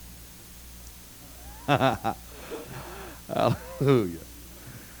Hallelujah.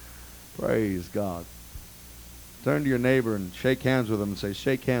 Praise God. Turn to your neighbor and shake hands with him and say,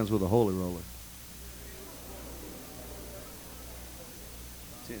 shake hands with a holy roller.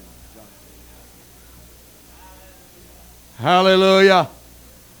 Hallelujah.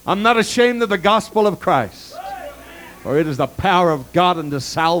 I'm not ashamed of the gospel of Christ, for it is the power of God unto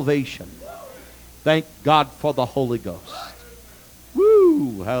salvation. Thank God for the Holy Ghost.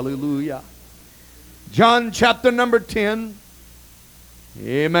 Woo! Hallelujah. John chapter number 10.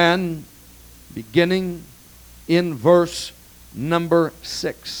 Amen. Beginning in verse number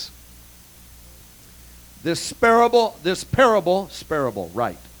 6. This parable,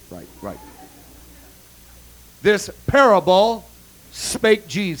 right. This parable spake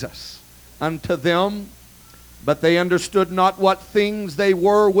Jesus unto them, but they understood not what things they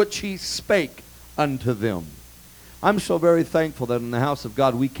were which he spake unto them. I'm so very thankful that in the house of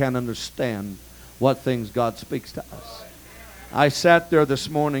God we can understand what things God speaks to us. I sat there this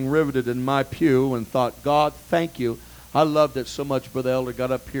morning riveted in my pew and thought, God, thank you. I loved it so much. Brother Elder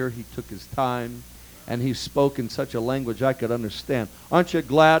got up here. He took his time, and he spoke in such a language I could understand. Aren't you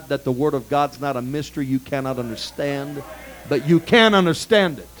glad that the Word of God's not a mystery you cannot understand, but you can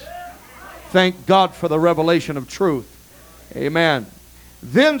understand it? Thank God for the revelation of truth. Amen.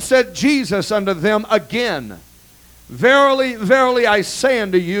 Then said Jesus unto them again, Verily, verily, I say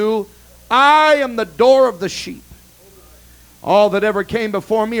unto you, I am the door of the sheep. All that ever came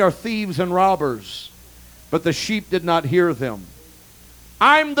before me are thieves and robbers, but the sheep did not hear them.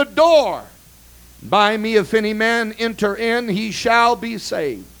 I'm the door. By me, if any man enter in, he shall be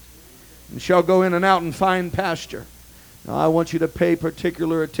saved, and shall go in and out and find pasture. Now, I want you to pay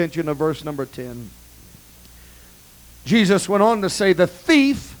particular attention to verse number 10. Jesus went on to say, the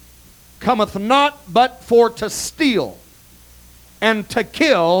thief cometh not but for to steal, and to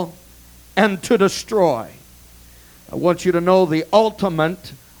kill, and to destroy. I want you to know the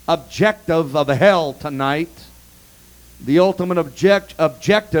ultimate objective of hell tonight, the ultimate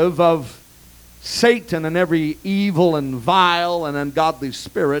objective of Satan and every evil and vile and ungodly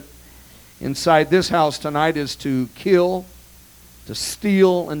spirit inside this house tonight is to kill, to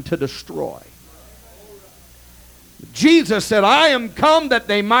steal, and to destroy. Jesus said, I am come that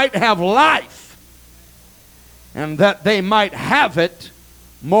they might have life, and that they might have it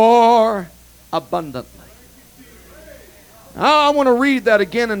more abundantly. Now, I want to read that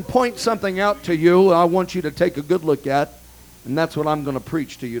again and point something out to you I want you to take a good look at, and that's what I'm going to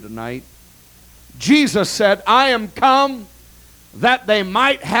preach to you tonight. Jesus said, I am come that they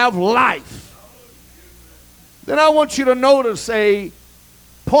might have life. Then I want you to notice a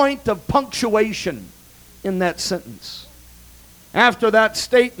point of punctuation in that sentence. After that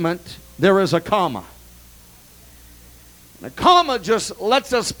statement, there is a comma. And a comma just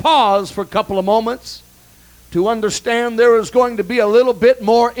lets us pause for a couple of moments to understand there is going to be a little bit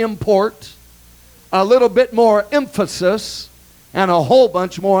more import, a little bit more emphasis, and a whole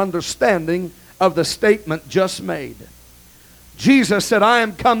bunch more understanding of the statement just made. Jesus said, I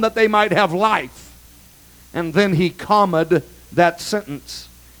am come that they might have life. And then he commaed that sentence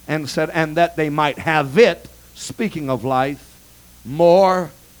and said, and that they might have it, speaking of life,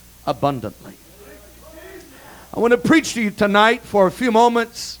 more abundantly. I want to preach to you tonight for a few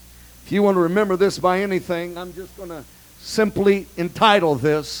moments. If you want to remember this by anything, I'm just going to simply entitle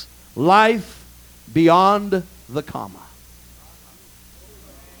this, Life Beyond the Comma.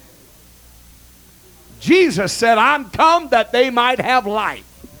 Jesus said, I'm come that they might have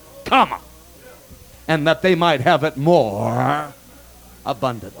life, comma, and that they might have it more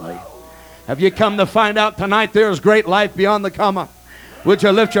abundantly. Have you come to find out tonight there is great life beyond the comma? Would you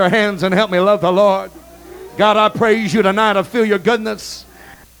lift your hands and help me love the Lord? God, I praise you tonight. I feel your goodness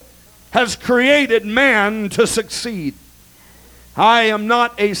has created man to succeed. I am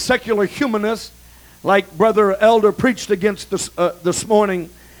not a secular humanist like Brother Elder preached against this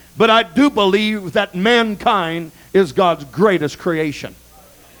morning, but I do believe that mankind is God's greatest creation.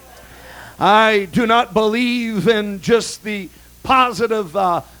 I do not believe in just the positive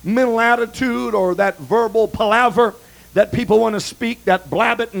mental attitude or that verbal palaver that people want to speak, that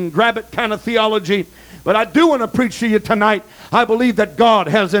blab it and grab it kind of theology. But I do want to preach to you tonight. I believe that God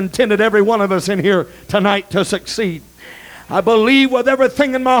has intended every one of us in here tonight to succeed. I believe with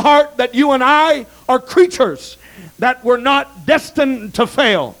everything in my heart that you and I are creatures that were not destined to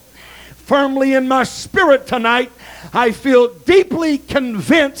fail. Firmly in my spirit tonight, I feel deeply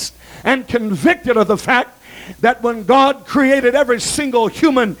convinced and convicted of the fact that when God created every single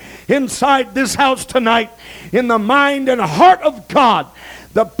human inside this house tonight, in the mind and heart of God,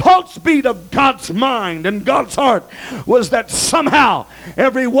 The pulse beat of God's mind and God's heart was that somehow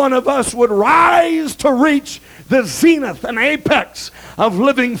every one of us would rise to reach the zenith and apex of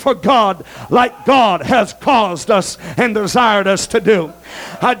living for God like God has caused us and desired us to do.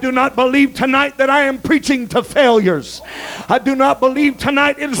 I do not believe tonight that I am preaching to failures. I do not believe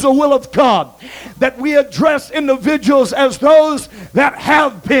tonight it is the will of God that we address individuals as those that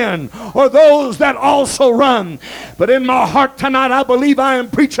have been or those that also run. But in my heart tonight, I believe I am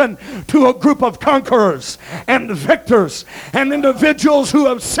preaching to a group of conquerors and victors and individuals who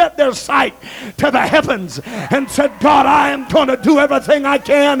have set their sight to the heavens and said, God, I am going to do everything I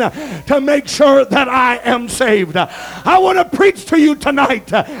can to make sure that I am saved. I want to preach to you tonight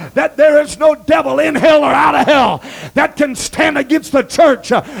that there is no devil in hell or out of hell that can stand against the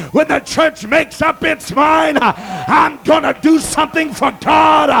church when the church makes up its mind. I'm going to do something for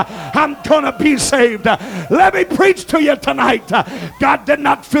God. I'm going to be saved. Let me preach to you tonight. God did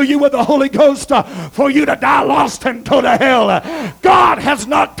not fill you with the Holy Ghost for you to die lost and go to hell. God has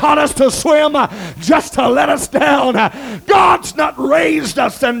not taught us to swim just to let us down. God's not raised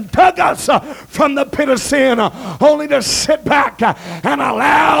us and dug us from the pit of sin only to sit back and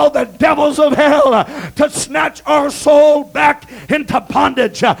allow the devils of hell to snatch our soul back into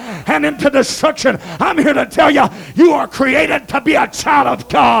bondage and into destruction. I'm here to tell you, you are created to be a child of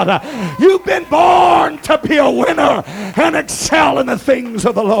God. You've been born to be a winner and excel in the things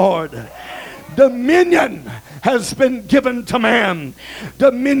of the Lord. Dominion has been given to man.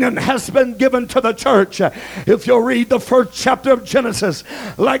 Dominion has been given to the church. If you'll read the first chapter of Genesis,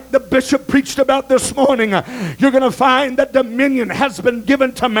 like the bishop preached about this morning, you're going to find that dominion has been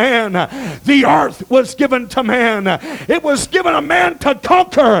given to man. The earth was given to man. It was given a man to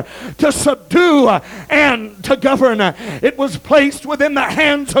conquer, to subdue, and to govern. It was placed within the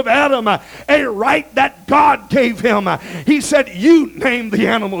hands of Adam, a right that God gave him. He said, you name the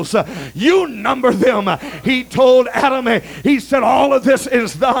animals. You number them. He told Adam, he said, all of this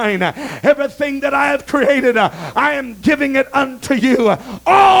is thine. Everything that I have created, I am giving it unto you.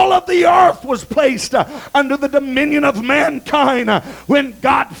 All of the earth was placed under the dominion of mankind when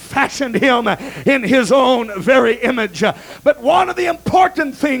God fashioned him in his own very image. But one of the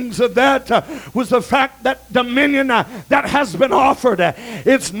important things of that was the fact that dominion that has been offered,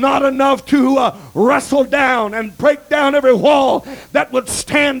 it's not enough to wrestle down and break down every wall that would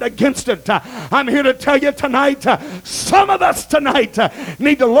stand against it. I'm here to tell you tonight, some of us tonight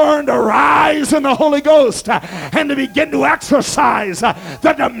need to learn to rise in the Holy Ghost and to begin to exercise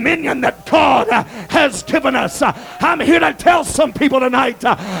the dominion that God has given us. I'm here to tell some people tonight,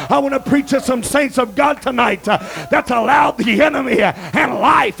 I want to preach to some saints of God tonight that's allowed the enemy and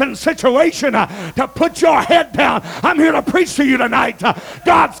life and situation to put your head down. I'm here to preach to you tonight.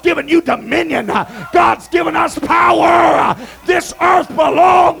 God's given you dominion. God's given us power. This earth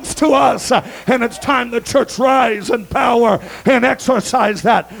belongs to us, and it's time the church rise in power and exercise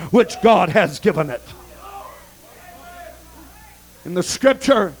that which God has given it. In the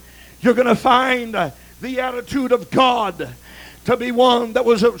scripture, you're going to find the attitude of God to be one that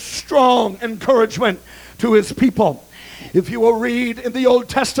was a strong encouragement to his people. If you will read in the Old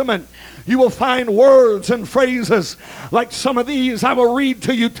Testament, you will find words and phrases like some of these I will read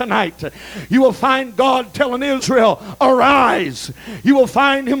to you tonight. You will find God telling Israel, arise. You will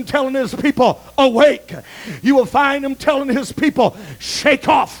find him telling his people, awake. You will find him telling his people, shake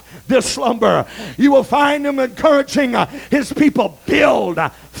off this slumber. You will find him encouraging his people, build,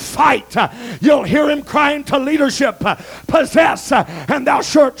 fight. You'll hear him crying to leadership, possess, and thou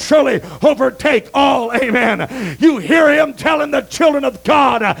shalt surely overtake all. Amen. You hear him telling the children of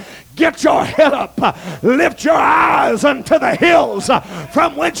God, get your head up, lift your eyes unto the hills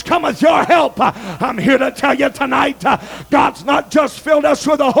from whence cometh your help. I'm here to tell you tonight, God's not just filled us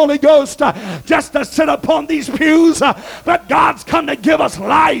with the Holy Ghost just to sit upon these pews, but God's come to give us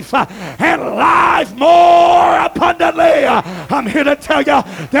life and life more abundantly. I'm here to tell you,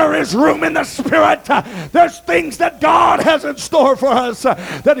 there is room in the Spirit. There's things that God has in store for us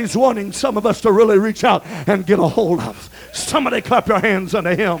that he's wanting some of us to really reach out and get a hold of. Somebody clap your hands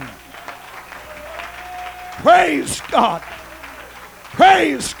unto him. Praise God.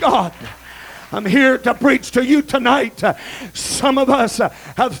 Praise God. I'm here to preach to you tonight. Some of us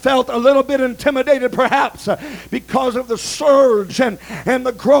have felt a little bit intimidated perhaps because of the surge and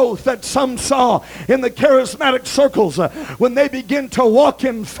the growth that some saw in the charismatic circles when they begin to walk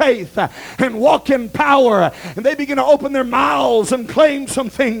in faith and walk in power, and they begin to open their mouths and claim some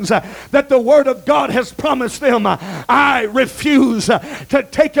things that the Word of God has promised them. I refuse to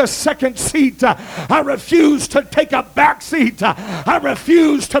take a second seat. I refuse to take a back seat. I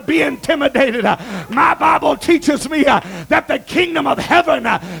refuse to be intimidated it. My Bible teaches me that the kingdom of heaven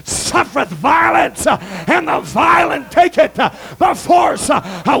suffereth violence, and the violent take it by force.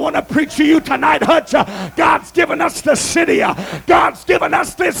 I want to preach to you tonight, Hutch. God's given us the city. God's given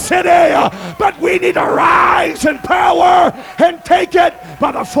us this city, but we need to rise in power and take it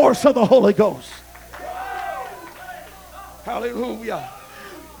by the force of the Holy Ghost. Hallelujah.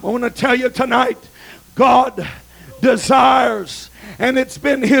 I want to tell you tonight, God desires, and it's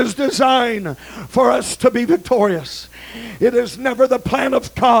been his design for us to be victorious. It is never the plan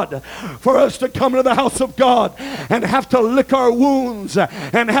of God for us to come to the house of God and have to lick our wounds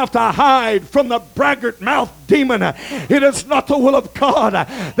and have to hide from the braggart mouth demon. It is not the will of God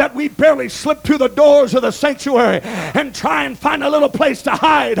that we barely slip through the doors of the sanctuary and try and find a little place to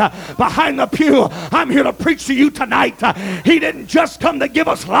hide behind the pew. I'm here to preach to you tonight. He didn't just come to give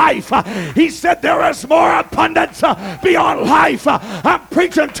us life. He said there is more abundance beyond life. I'm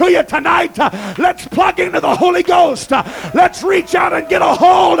preaching to you tonight. Let's plug into the Holy Ghost. Let's reach out and get a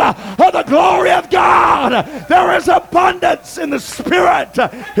hold of the glory of God. There is abundance in the Spirit.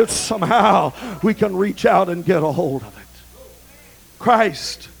 If somehow we can reach out and get a hold of it.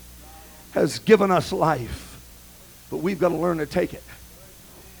 Christ has given us life, but we've got to learn to take it.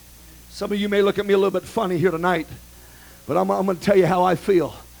 Some of you may look at me a little bit funny here tonight, but I'm going to tell you how I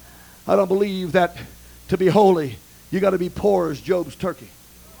feel. I don't believe that to be holy, you got to be poor as Job's turkey.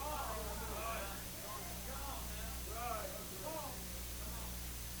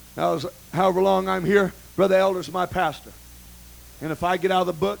 Now, however long I'm here, Brother Elder's my pastor. And if I get out of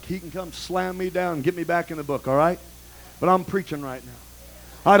the book, he can come slam me down and get me back in the book, all right? But I'm preaching right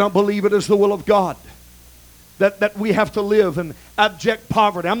now. I don't believe it is the will of God that we have to live in abject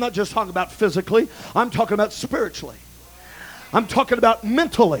poverty. I'm not just talking about physically. I'm talking about spiritually. I'm talking about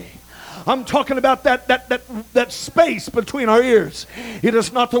mentally. I'm talking about that space between our ears. It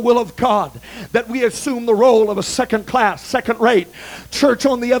is not the will of God that we assume the role of a second class, second rate church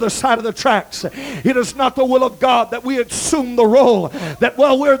on the other side of the tracks. It is not the will of God that we assume the role that,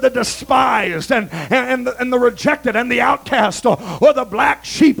 well, we're the despised and the rejected and the outcast or the black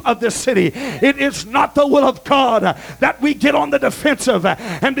sheep of this city. It is not the will of God that we get on the defensive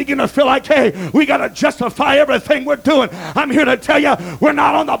and begin to feel like, hey, we got to justify everything we're doing. I'm here to tell you, we're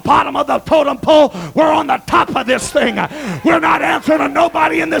not on the bottom of the totem pole. We're on the top of this thing. We're not answering to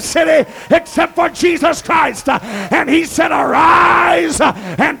nobody in the city except for Jesus Christ. And he said, arise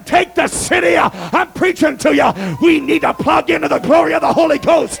and take the city. I'm preaching to you. We need to plug into the glory of the Holy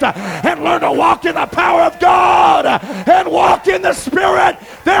Ghost and learn to walk in the power of God and walk in the Spirit.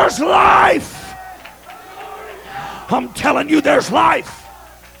 There's life. I'm telling you, there's life.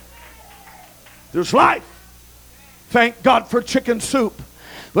 There's life. Thank God for chicken soup.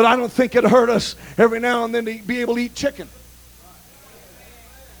 But I don't think it hurt us every now and then to be able to eat chicken.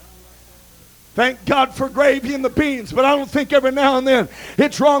 Thank God for gravy and the beans, but I don't think every now and then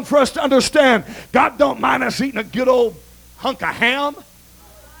it's wrong for us to understand God don't mind us eating a good old hunk of ham.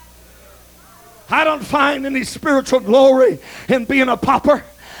 I don't find any spiritual glory in being a pauper.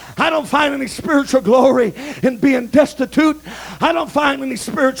 I don't find any spiritual glory in being destitute. I don't find any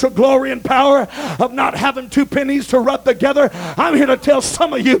spiritual glory and power of not having two pennies to rub together. I'm here to tell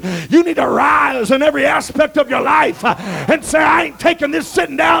some of you, you need to rise in every aspect of your life and say, I ain't taking this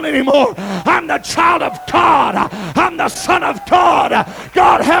sitting down anymore. I'm the child of God. I'm the son of God.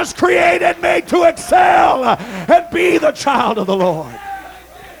 God has created me to excel and be the child of the Lord.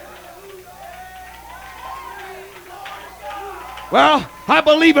 Well, I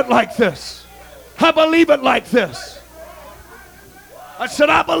believe it like this. I believe it like this. I said,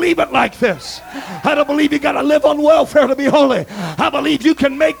 I believe it like this. I don't believe you got to live on welfare to be holy. I believe you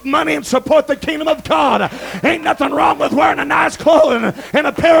can make money and support the kingdom of God. Ain't nothing wrong with wearing a nice clothes and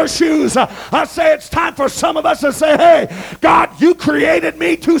a pair of shoes. I say it's time for some of us to say, hey, God, you created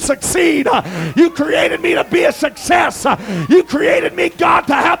me to succeed. You created me to be a success. You created me, God,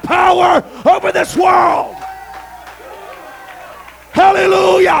 to have power over this world.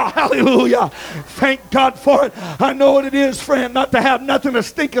 Hallelujah, hallelujah. Thank God for it. I know what it is, friend, not to have nothing to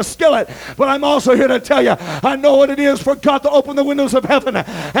stink a skillet. But I'm also here to tell you, I know what it is for God to open the windows of heaven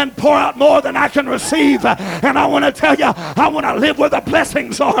and pour out more than I can receive. And I want to tell you, I want to live where the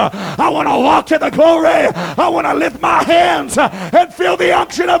blessings are. I want to walk in the glory. I want to lift my hands and feel the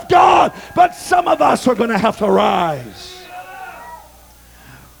unction of God. But some of us are going to have to rise.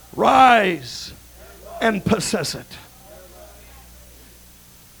 Rise and possess it.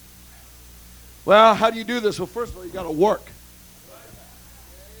 Well, how do you do this? Well, first of all, you got to work.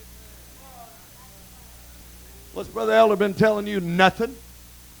 What's Brother Elder been telling you? Nothing.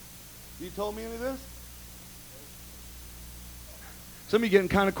 You told me any of this? Some of you getting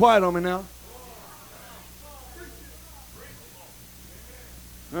kind of quiet on me now.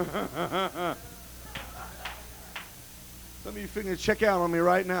 Some of you fingers check out on me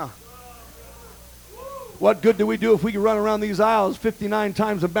right now. What good do we do if we can run around these aisles 59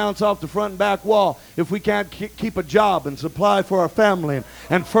 times and bounce off the front and back wall if we can't keep a job and supply for our family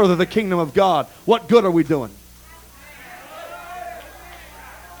and further the kingdom of God? What good are we doing?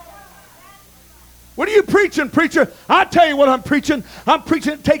 What are you preaching, preacher? I tell you what I'm preaching. I'm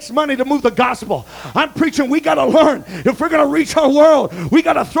preaching it takes money to move the gospel. I'm preaching we got to learn. If we're going to reach our world, we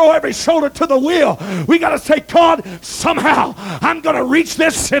got to throw every shoulder to the wheel. We got to say, God, somehow I'm going to reach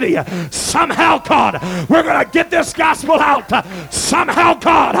this city. Somehow, God, we're going to get this gospel out. Somehow,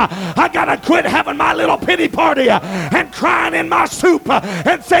 God, I got to quit having my little pity party and crying in my soup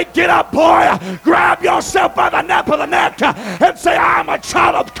and say, get up, boy. Grab yourself by the nape of the neck and say, I'm a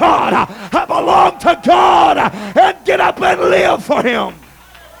child of God. I belong to God, and get up and live for Him.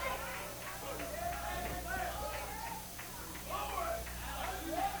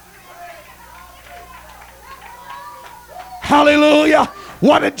 Hallelujah.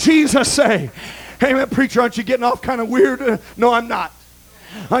 What did Jesus say? Hey, man, preacher, aren't you getting off kind of weird? No, I'm not.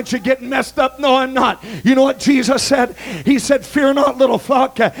 Aren't you getting messed up? No, I'm not. You know what Jesus said? He said, fear not, little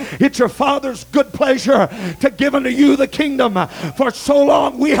flock. It's your Father's good pleasure to give unto you the kingdom. For so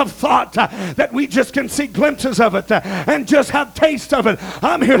long we have thought that we just can see glimpses of it and just have taste of it.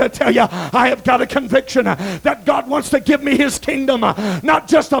 I'm here to tell you, I have got a conviction that God wants to give me His kingdom. Not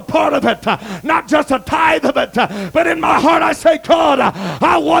just a part of it, not just a tithe of it, but in my heart I say, God,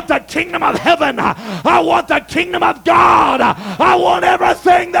 I want the kingdom of heaven. I want the kingdom of God. I want everything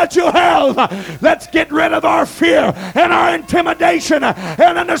that you have. Let's get rid of our fear and our intimidation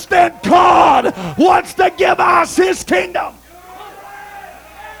and understand God wants to give us His kingdom.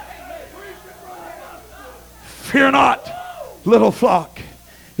 Fear not, little flock.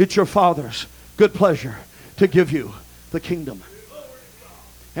 It's your Father's good pleasure to give you the kingdom.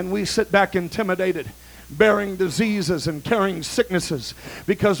 And we sit back intimidated, bearing diseases and carrying sicknesses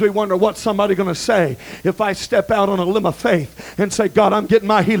because we wonder what's somebody going to say if I step out on a limb of faith and say, God, I'm getting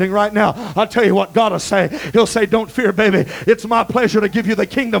my healing right now. I'll tell you what God will say. He'll say, don't fear, baby. It's my pleasure to give you the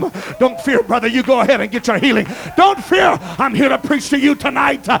kingdom. Don't fear, brother. You go ahead and get your healing. Don't fear. I'm here to preach to you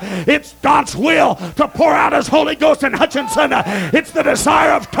tonight. It's God's will to pour out His Holy Ghost in Hutchinson. It's the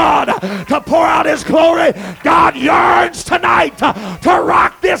desire of God to pour out His glory. God yearns tonight to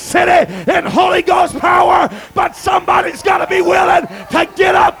rock this city in Holy Ghost power. But somebody's got to be willing to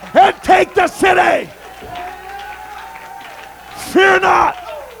get up and take the city. Fear not.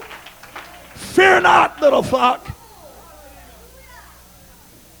 Fear not, little flock.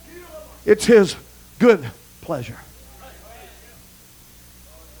 It's His good pleasure.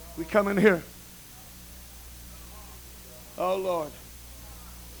 We come in here. Oh, Lord.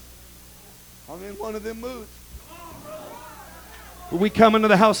 I'm in one of them moods. We come into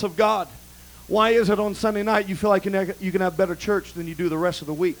the house of God. Why is it on Sunday night you feel like you can have better church than you do the rest of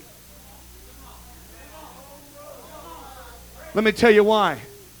the week? Let me tell you why.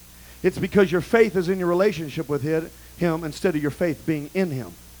 It's because your faith is in your relationship with Him instead of your faith being in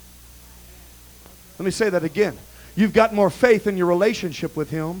Him. Let me say that again. You've got more faith in your relationship with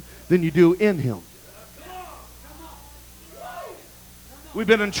Him than you do in Him. We've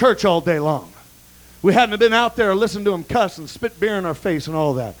been in church all day long. We hadn't been out there listening to Him cuss and spit beer in our face and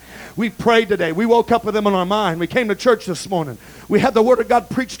all that. We prayed today. We woke up with Him on our mind. We came to church this morning. We had the Word of God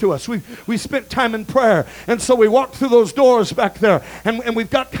preached to us. We spent time in prayer. And so we walked through those doors back there. And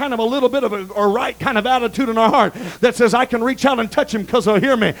we've got kind of a little bit of a right kind of attitude in our heart that says, I can reach out and touch Him because He'll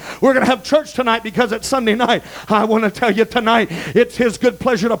hear me. We're going to have church tonight because it's Sunday night. I want to tell you tonight, it's His good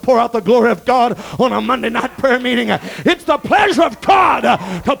pleasure to pour out the glory of God on a Monday night prayer meeting. It's the pleasure of God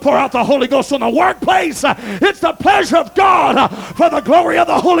to pour out the Holy Ghost on the workplace. It's the pleasure of God for the glory of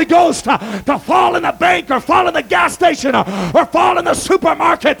the Holy Ghost to fall in the bank or fall in the gas station or fall in the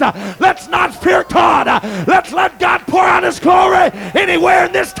supermarket. Let's not fear God. Let's let God pour out His glory anywhere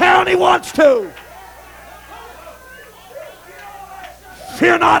in this town He wants to.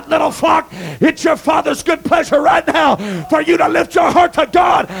 Fear not, little flock. It's your Father's good pleasure right now for you to lift your heart to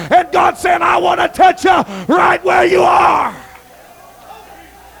God. And God saying, I want to touch you right where you are.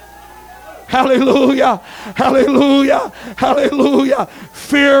 Hallelujah, hallelujah, hallelujah.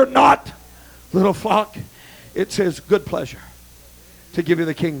 Fear not, little flock. It's His good pleasure to give you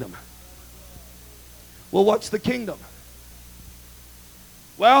the kingdom. Well, what's the kingdom?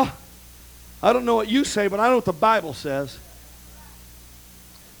 Well, I don't know what you say, but I know what the Bible says.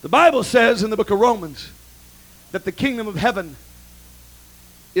 The Bible says in the book of Romans that the kingdom of heaven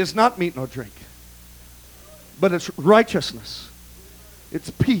is not meat nor drink, but it's righteousness, it's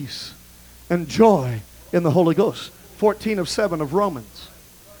peace, and joy in the Holy Ghost. 14 of 7 of Romans.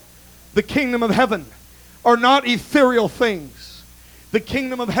 The kingdom of heaven are not ethereal things. The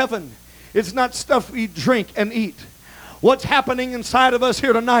kingdom of heaven is not stuff we drink and eat. What's happening inside of us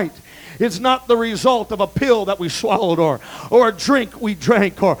here tonight is not the result of a pill that we swallowed or a drink we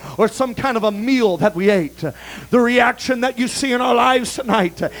drank or some kind of a meal that we ate. The reaction that you see in our lives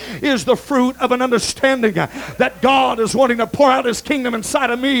tonight is the fruit of an understanding that God is wanting to pour out His kingdom inside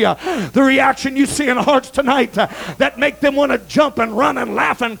of me. The reaction you see in hearts tonight that make them want to jump and run and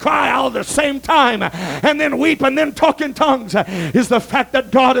laugh and cry all at the same time and then weep and then talk in tongues is the fact that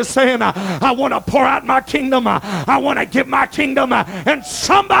God is saying, I want to pour out my kingdom. I want to give my kingdom. And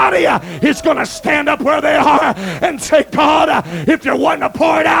somebody is going to stand up where they are and say, God, if you're wanting to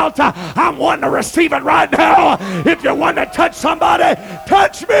pour it out, I'm wanting to receive it right now. If you're wanting to touch somebody,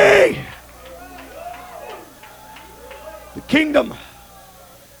 touch me. The kingdom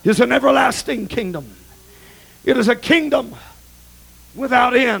is an everlasting kingdom. It is a kingdom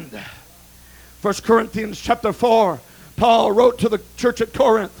without end. 1 Corinthians chapter 4, Paul wrote to the church at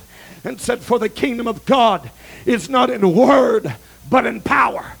Corinth and said, for the kingdom of God is not in word, but in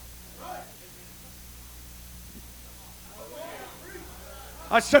power.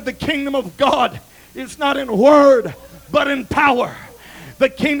 I said the kingdom of God is not in word, but in power. The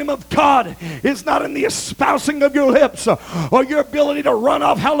kingdom of God is not in the espousing of your lips or your ability to run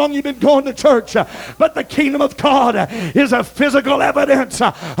off how long you've been going to church. But the kingdom of God is a physical evidence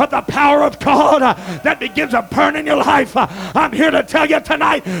of the power of God that begins to burn in your life. I'm here to tell you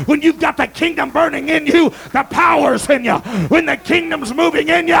tonight, when you've got the kingdom burning in you, the power's in you. When the kingdom's moving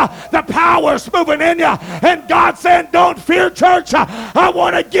in you, the power's moving in you. And God's saying, don't fear, church. I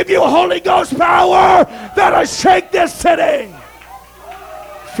want to give you Holy Ghost power that'll shake this city.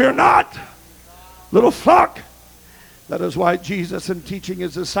 Fear not, little flock. That is why Jesus, in teaching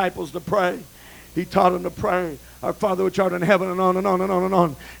His disciples to pray, He taught them to pray, our Father which art in heaven, and on and on and on and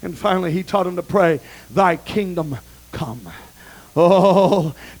on. And finally, He taught them to pray, thy kingdom come.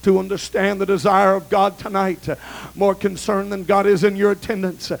 Oh, to understand the desire of God tonight, more concerned than God is in your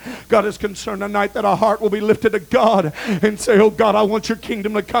attendance. God is concerned tonight that our heart will be lifted to God and say, oh God, I want your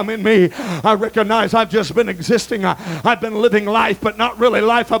kingdom to come in me. I recognize I've just been existing. I've been living life, but not really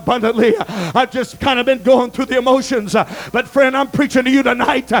life abundantly. I've just kind of been going through the emotions. But friend, I'm preaching to you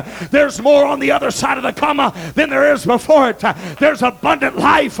tonight. There's more on the other side of the comma than there is before it. There's abundant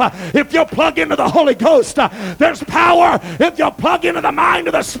life if you'll plug into the Holy Ghost. There's power if you'll plug into the mind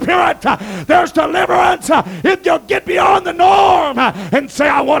of the Spirit. There's deliverance if you'll get beyond the norm and say,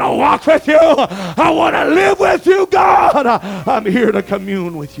 I want to walk with you. I want to live with you, God. I'm here to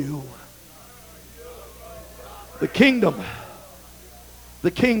commune with you. The kingdom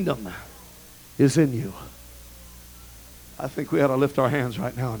is in you. I think we ought to lift our hands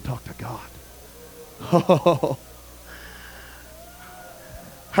right now and talk to God. Oh,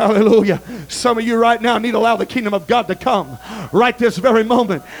 hallelujah. Some of you right now need to allow the kingdom of God to come right this very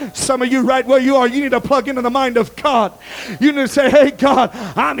moment. Some of you right where you are, you need to plug into the mind of God. You need to say, hey God,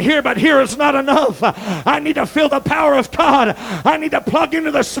 I'm here, but here is not enough. I need to feel the power of God. I need to plug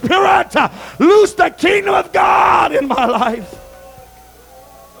into the Spirit. Loose the kingdom of God in my life.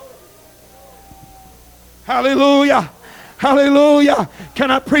 Hallelujah. Hallelujah. Can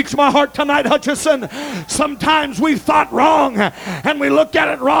I preach my heart tonight, Hutchison? Sometimes we've thought wrong and we look at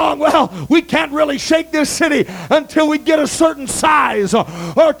it wrong. Well, we can't really shake this city until we get a certain size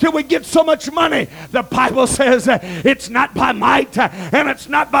or till we get so much money. The Bible says it's not by might and it's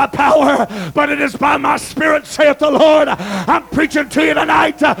not by power, but it is by my Spirit, saith the Lord. I'm preaching to you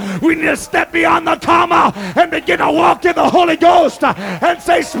tonight. We need to step beyond the comma and begin to walk in the Holy Ghost and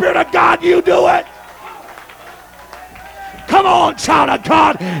say, Spirit of God, you do it. Come on, child of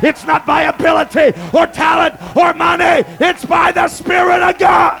God. It's not by ability or talent or money. It's by the Spirit of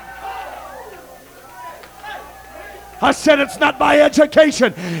God. I said it's not by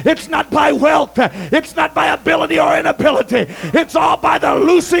education. It's not by wealth. It's not by ability or inability. It's all by the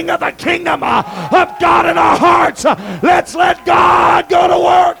loosing of the kingdom of God in our hearts. Let's let God go to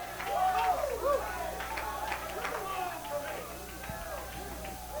work.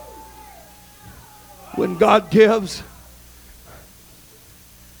 When God gives,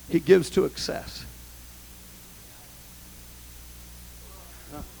 He gives to excess.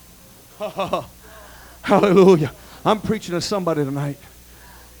 Hallelujah. I'm preaching to somebody tonight.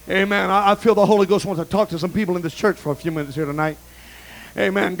 Amen. I feel the Holy Ghost wants to talk to some people in this church for a few minutes here tonight.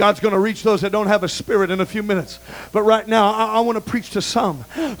 Amen. God's going to reach those that don't have a spirit in a few minutes. But right now, I want to preach to some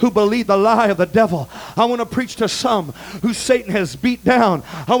who believe the lie of the devil. I want to preach to some who Satan has beat down.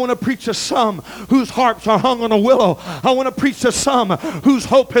 I want to preach to some whose harps are hung on a willow. I want to preach to some whose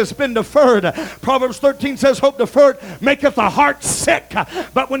hope has been deferred. Proverbs 13 says, hope deferred maketh the heart sick.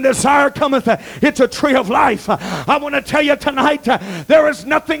 But when desire cometh, it's a tree of life. I want to tell you tonight, there is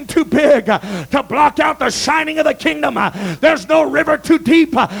nothing too big to block out the shining of the kingdom. There's no river too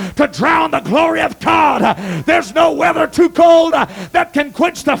deep to drown the glory of God. There's no weather too cold that can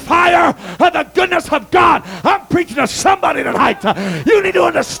quench the fire of the goodness of God. I'm preaching to somebody tonight. You need to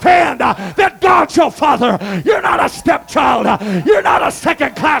understand that God's your father. You're not a stepchild. You're not a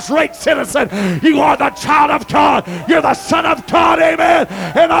second-class rate citizen. You are the child of God. You're the son of God. Amen.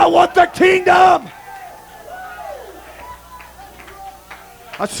 And I want the kingdom.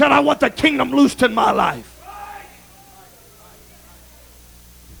 I said I want the kingdom loosed in my life.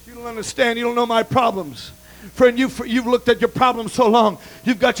 You don't understand. You don't know my problems. Friend, you've looked at your problems so long,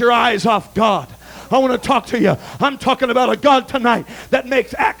 you've got your eyes off God. I want to talk to you. I'm talking about a God tonight that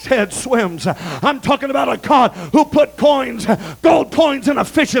makes axe head swims. I'm talking about a God who put coins, gold coins in a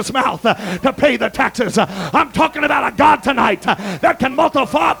fish's mouth to pay the taxes. I'm talking about a God tonight that can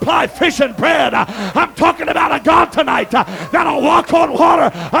multiply fish and bread. I'm talking about a God tonight that'll walk on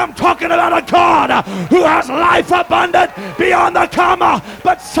water. I'm talking about a God who has life abundant beyond the comma.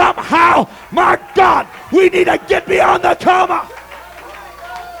 But somehow, my God, we need to get beyond the comma.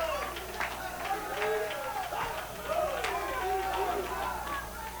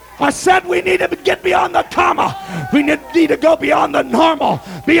 I said we need to get beyond the comma. We need to go beyond the normal,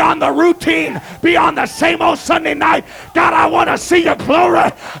 beyond the routine, beyond the same old Sunday night. God, I want to see your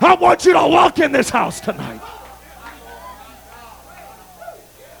glory. I want you to walk in this house tonight.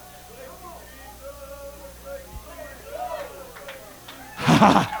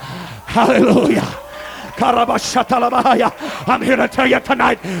 Hallelujah. I'm here to tell you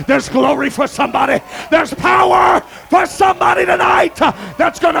tonight, there's glory for somebody. There's power for somebody tonight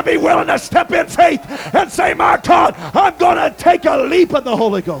that's going to be willing to step in faith and say, my God, I'm going to take a leap in the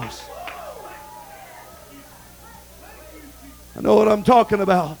Holy Ghost. I know what I'm talking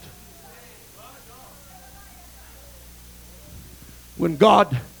about. When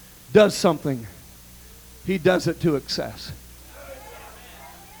God does something, he does it to excess.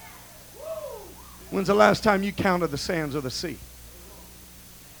 When's the last time you counted the sands of the sea?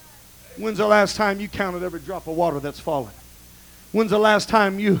 When's the last time you counted every drop of water that's fallen? When's the last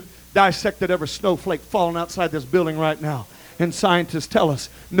time you dissected every snowflake falling outside this building right now? And scientists tell us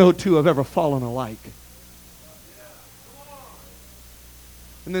no two have ever fallen alike.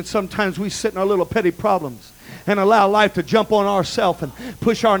 And then sometimes we sit in our little petty problems and allow life to jump on ourselves and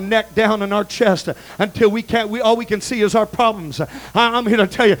push our neck down in our chest until all we can see is our problems. I'm here to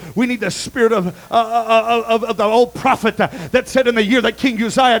tell you, we need the spirit of the old prophet that said in the year that King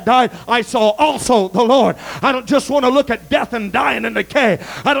Uzziah died, I saw also the Lord. I don't just want to look at death and dying and decay.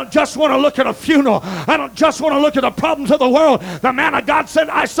 I don't just want to look at a funeral. I don't just want to look at the problems of the world. The man of God said,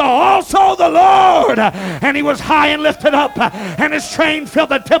 I saw also the Lord. And he was high and lifted up, and his train filled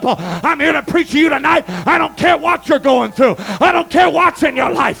the temple. I'm here to preach to you tonight. I don't care what you're going through. I don't care what's in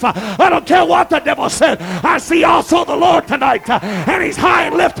your life. I don't care what the devil said. I see also the Lord tonight, and he's high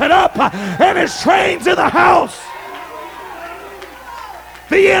and lifted up, and his train's in the house.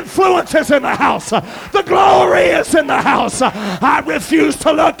 The influence is in the house. The glory is in the house. I refuse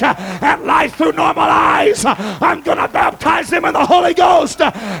to look at life through normal eyes. I'm going to baptize them in the Holy Ghost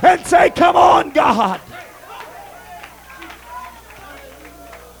and say, come on, God.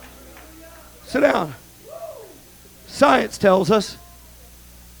 Sit down. Science tells us.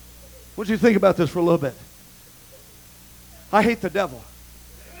 What do you think about this for a little bit? I hate the devil.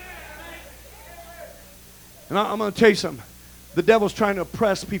 And I'm going to tell you something. The devil's trying to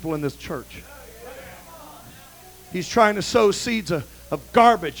oppress people in this church. He's trying to sow seeds of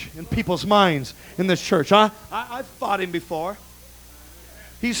garbage in people's minds in this church. I've fought him before.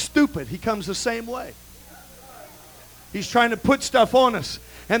 He's stupid. He comes the same way. He's trying to put stuff on us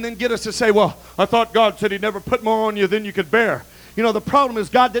and then get us to say, well, I thought God said he'd never put more on you than you could bear. You know, the problem is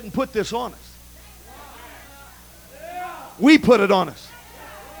God didn't put this on us. We put it on us.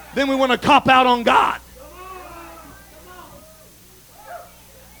 Then we want to cop out on God.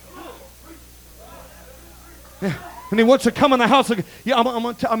 And he wants to come in the house. Yeah,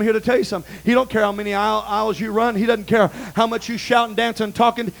 I'm here to tell you something. He don't care how many aisles you run. He doesn't care how much you shout and dance and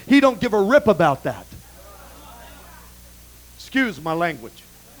talking. He don't give a rip about that. Excuse my language.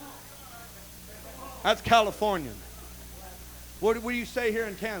 That's Californian. What do you say here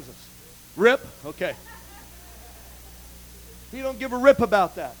in Kansas? Rip? Okay. He don't give a rip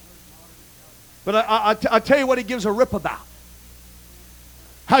about that. But I tell you what he gives a rip about.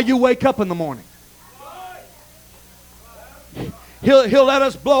 How you wake up in the morning. He'll let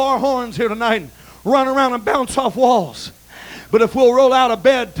us blow our horns here tonight and run around and bounce off walls. But if we'll roll out of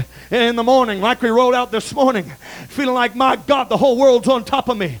bed in the morning like we rolled out this morning, feeling like, my God, the whole world's on top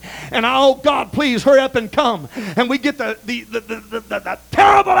of me, and oh God, please hurry up and come, and we get the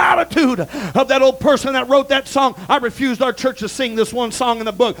terrible attitude of that old person that wrote that song. I refused our church to sing this one song in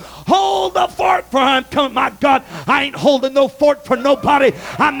the book. Hold the fort, for I'm coming. My God, I ain't holding no fort for nobody.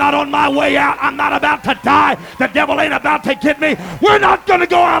 I'm not on my way out. I'm not about to die. The devil ain't about to get me. We're not going to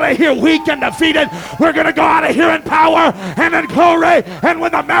go out of here weak and defeated. We're going to go out of here in power and in glory and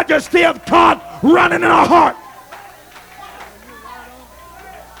with the majesty of God running in our heart.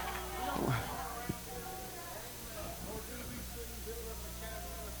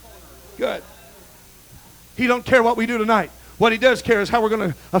 Good. He don't care what we do tonight. What he does care is how we're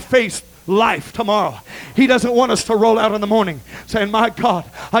going to face life tomorrow. He doesn't want us to roll out in the morning saying, my God,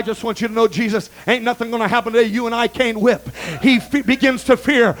 I just want you to know, Jesus, ain't nothing going to happen today you and I can't whip. He begins to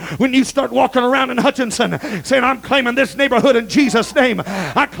fear when you start walking around in Hutchinson saying, I'm claiming this neighborhood in Jesus' name.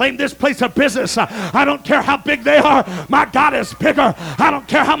 I claim this place of business. I don't care how big they are. My God is bigger. I don't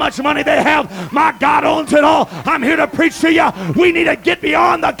care how much money they have. My God owns it all. I'm here to preach to you. We need to get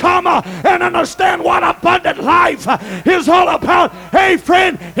beyond the comma and understand what abundant life is all about. Hey,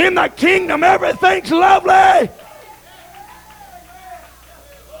 friend, in the kingdom, everything's lovely.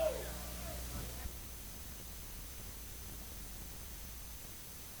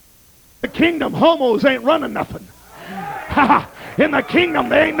 The kingdom, homos ain't running nothing. In the kingdom,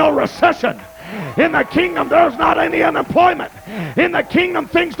 there ain't no recession. In the kingdom, there's not any unemployment. In the kingdom,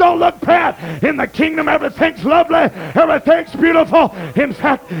 things don't look bad. In the kingdom, everything's lovely. Everything's beautiful. In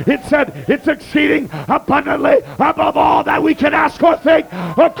fact, it said it's exceeding abundantly above all that we can ask or think,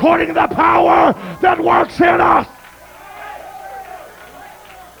 according to the power that works in us.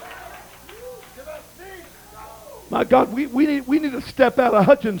 My God, we need to step out of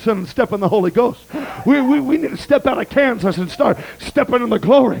Hutchinson and step in the Holy Ghost. We need to step out of Kansas and start stepping in the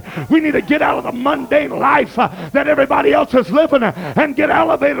glory. We need to get out of the mundane life that everybody else is living and get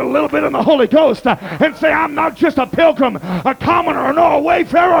elevated a little bit in the Holy Ghost and say, I'm not just a pilgrim, a commoner, nor a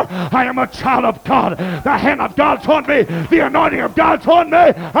wayfarer. I am a child of God. The hand of God's on me. The anointing of God's on me.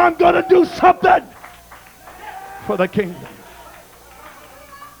 I'm going to do something for the kingdom.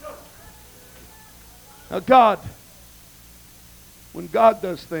 Now, God, when God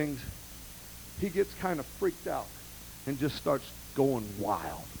does things, he gets kind of freaked out and just starts going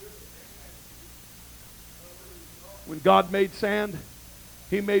wild. When God made sand,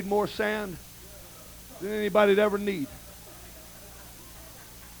 he made more sand than anybody'd ever need.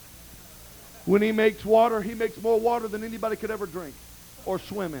 When he makes water, he makes more water than anybody could ever drink or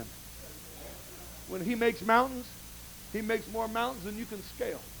swim in. When he makes mountains, he makes more mountains than you can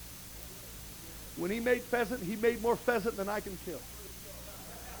scale. When he made pheasant, he made more pheasant than I can kill.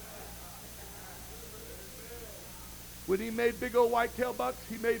 When he made big old white-tailed bucks,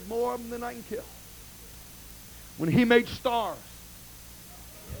 he made more of them than I can kill. When he made stars,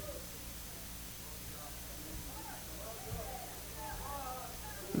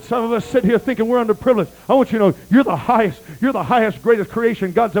 and some of us sit here thinking we're underprivileged. I want you to know you're the highest, greatest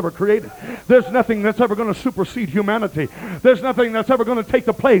creation God's ever created. There's nothing that's ever going to supersede humanity. There's nothing that's ever going to take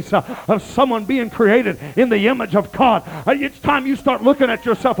the place of someone being created in the image of God. It's time you start looking at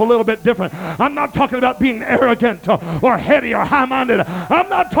yourself a little bit different. I'm not talking about being arrogant or heady or high-minded. I'm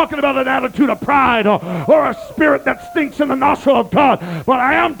not talking about an attitude of pride or a spirit that stinks in the nostril of God. But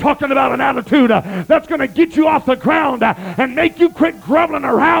I am talking about an attitude that's going to get you off the ground and make you quit groveling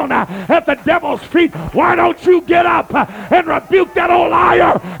around at the devil's feet. Why don't you get up and rebuke that old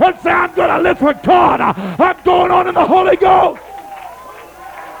liar and say, I'm going to live for God. I'm going on in the Holy Ghost.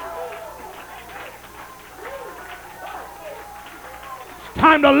 It's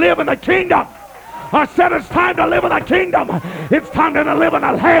time to live in the kingdom. I said it's time to live in the kingdom. It's time to live in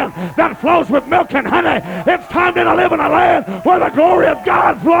a land that flows with milk and honey. It's time to live in a land where the glory of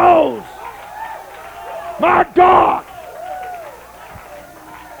God flows. My God.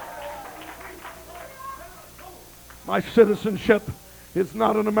 My citizenship is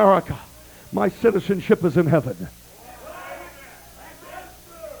not in America. My citizenship is in heaven.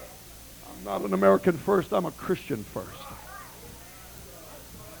 I'm not an American first. I'm a Christian first.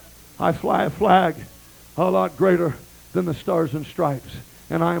 I fly a flag a lot greater than the stars and stripes.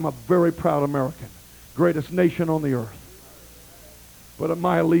 And I am a very proud American. Greatest nation on the earth. But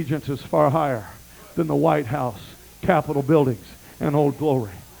my allegiance is far higher than the White House, Capitol buildings, and Old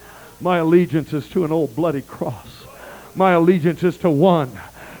Glory. My allegiance is to an old bloody cross. My allegiance is to one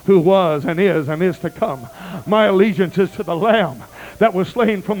who was and is to come. My allegiance is to the Lamb that was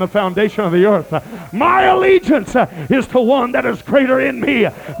slain from the foundation of the earth. My allegiance is to one that is greater in me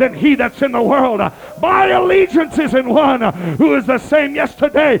than he that's in the world. My allegiance is in one who is the same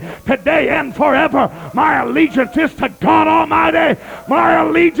yesterday, today, and forever. My allegiance is to God Almighty. My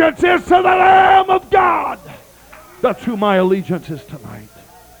allegiance is to the Lamb of God. That's who my allegiance is tonight.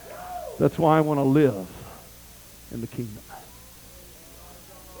 That's why I want to live in the kingdom.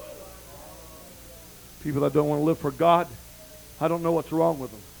 People that don't want to live for God, I don't know what's wrong with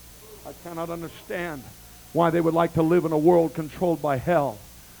them. I cannot understand why they would like to live in a world controlled by hell.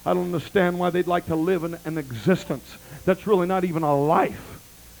 I don't understand why they'd like to live in an existence that's really not even a life.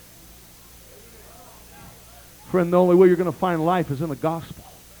 Friend, the only way you're going to find life is in the gospel.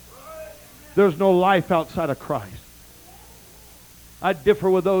 There's no life outside of Christ. I differ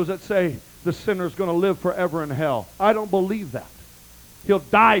with those that say the sinner's going to live forever in hell. I don't believe that. He'll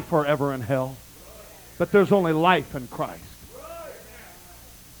die forever in hell. But there's only life in Christ.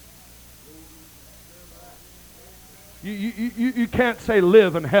 You can't say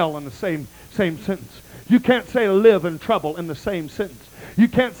live in hell in the same sentence. You can't say live in trouble in the same sentence. You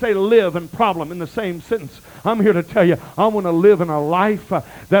can't say live in problem in the same sentence. I'm here to tell you, I want to live in a life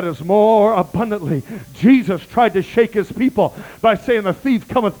that is more abundantly. Jesus tried to shake his people by saying the thief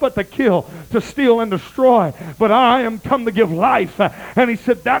cometh but to kill, to steal, and destroy. But I am come to give life. And he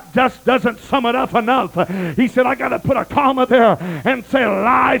said, that just doesn't sum it up enough. He said, I got to put a comma there and say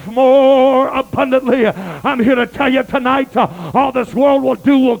life more abundantly. I'm here to tell you tonight, all this world will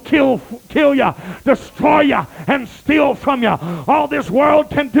do will kill you, destroy you, and steal from you. All this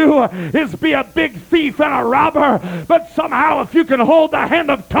world can do is be a big thief and a robber. But somehow if you can hold the hand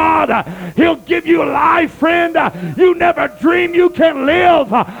of God, he'll give you life, friend. You never dream you can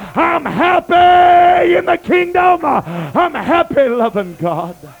live. I'm happy in the kingdom. I'm happy loving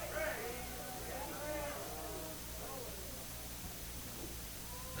God.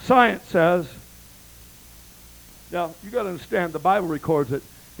 Science says, now you got to understand, the Bible records it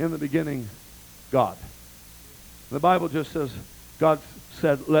in the beginning, God. The Bible just says, God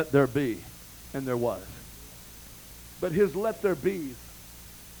said, let there be, and there was. But his let there be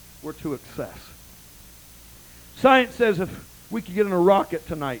were to excess. Science says if we could get in a rocket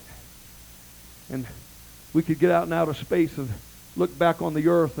tonight, and we could get out in outer space and look back on the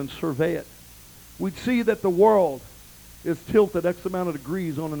earth and survey it, we'd see that the world is tilted X amount of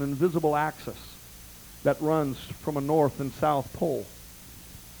degrees on an invisible axis that runs from a north and south pole.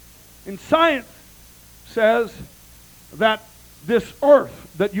 And science says that this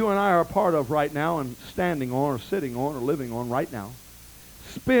earth that you and I are a part of right now and standing on or sitting on or living on right now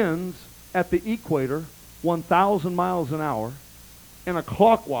spins at the equator 1,000 miles an hour in a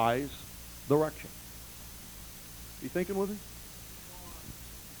clockwise direction. You thinking with me?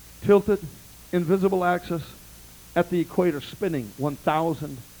 Tilted, invisible axis at the equator spinning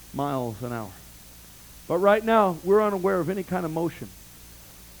 1,000 miles an hour. But right now, we're unaware of any kind of motion.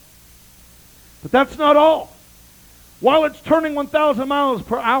 But that's not all. While it's turning 1,000 miles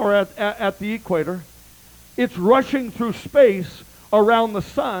per hour at the equator, it's rushing through space around the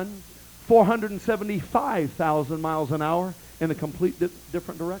sun 475,000 miles an hour in a complete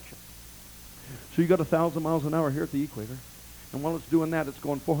different direction. So you got 1,000 miles an hour here at the equator, and while it's doing that, it's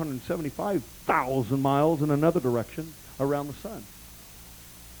going 475,000 miles in another direction around the sun.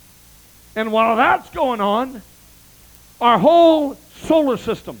 And while that's going on, our whole solar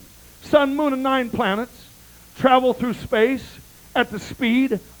system, sun, moon, and 9 planets, travel through space at the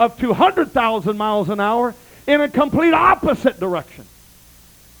speed of 200,000 miles an hour in a complete opposite direction.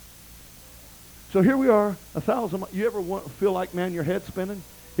 So here we are, 1,000 miles. You ever feel like, man, your head's spinning?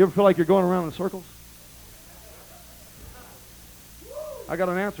 You ever feel like you're going around in circles? I got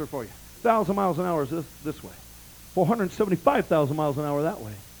an answer for you. 1,000 miles an hour is this way. 475,000 miles an hour that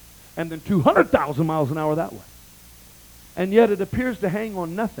way. And then 200,000 miles an hour that way. And yet it appears to hang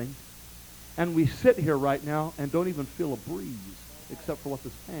on nothing. And we sit here right now and don't even feel a breeze except for what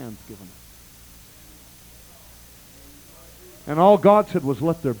this fan's given us. And all God said was,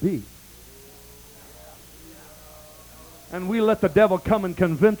 let there be. And we let the devil come and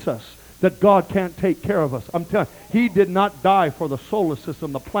convince us that God can't take care of us. I'm telling you, he did not die for the solar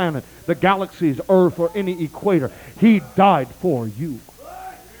system, the planet, the galaxies, Earth, or any equator. He died for you.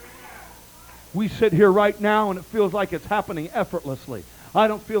 We sit here right now and it feels like it's happening effortlessly. I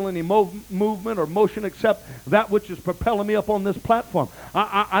don't feel any movement or motion except that which is propelling me up on this platform.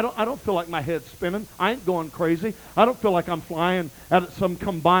 I don't feel like my head's spinning. I ain't going crazy. I don't feel like I'm flying at some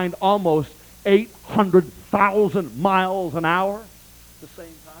combined almost 800,000 miles an hour at the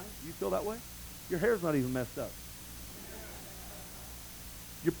same time. You feel that way? Your hair's not even messed up.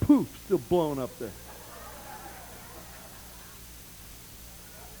 Your poof's still blowing up there.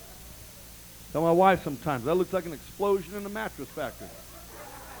 Tell my wife sometimes, that looks like an explosion in a mattress factory.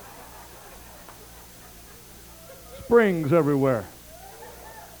 Springs everywhere.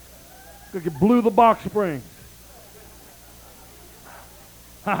 Like you blew the box springs.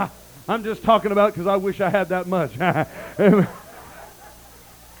 I'm just talking about it because I wish I had that much.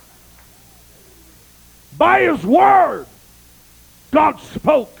 By His Word, God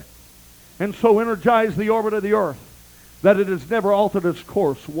spoke and so energized the orbit of the earth that it has never altered its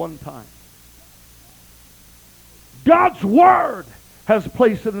course one time. God's Word has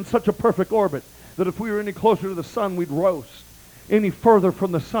placed it in such a perfect orbit that if we were any closer to the sun, we'd roast. Any further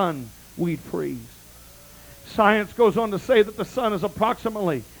from the sun, we'd freeze. Science goes on to say that the sun is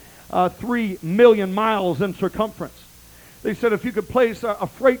approximately 3 million miles in circumference. They said if you could place a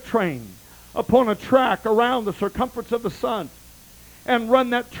freight train upon a track around the circumference of the sun and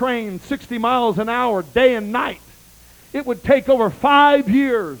run that train 60 miles an hour day and night, it would take over 5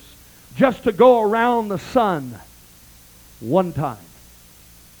 years just to go around the sun one time.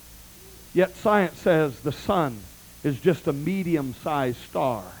 Yet science says the sun is just a medium-sized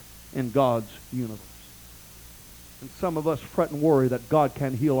star in God's universe. And some of us fret and worry that God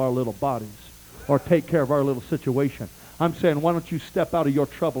can't heal our little bodies or take care of our little situation. I'm saying, why don't you step out of your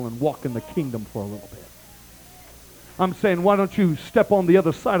trouble and walk in the kingdom for a little bit? I'm saying, why don't you step on the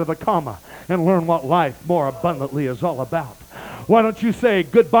other side of the comma and learn what life more abundantly is all about? Why don't you say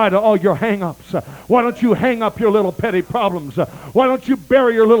goodbye to all your hang-ups? Why don't you hang up your little petty problems? Why don't you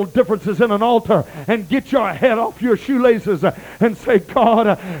bury your little differences in an altar and get your head off your shoelaces and say,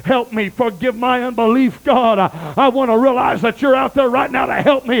 God, help me. Forgive my unbelief, God. I want to realize that you're out there right now to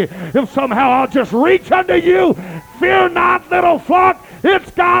help me. If somehow I'll just reach unto you, fear not, little flock.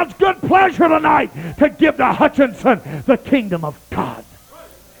 It's God's good pleasure tonight to give to Hutchinson the kingdom of God.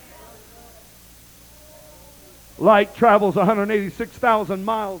 Light travels 186,000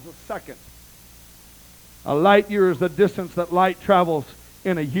 miles a second. A light year is the distance that light travels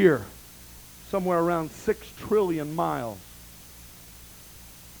in a year. Somewhere around 6 trillion miles.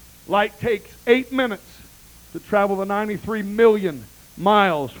 Light takes 8 minutes to travel the 93 million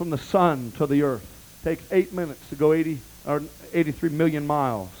miles from the sun to the earth. It takes 8 minutes to go 83 million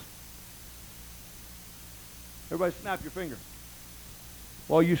miles. Everybody snap your finger.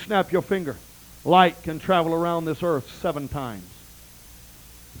 While you snap your finger, light can travel around this earth 7 times.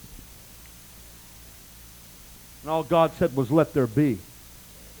 And all God said was, let there be.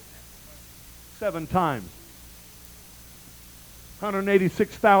 7 times.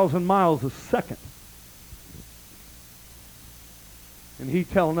 186,000 miles a second. And He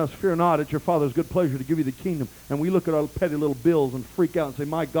telling us, fear not, it's your Father's good pleasure to give you the kingdom. And we look at our petty little bills and freak out and say,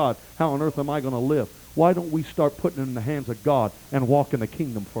 my God, how on earth am I going to live? Why don't we start putting it in the hands of God and walk in the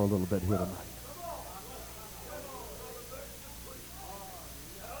kingdom for a little bit here tonight?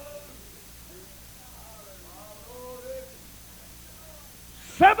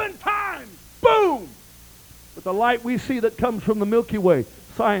 7 times, boom! But the light we see that comes from the Milky Way,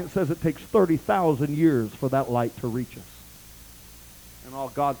 science says it takes 30,000 years for that light to reach us. And all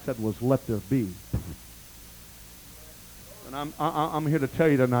God said was, let there be. And I'm here to tell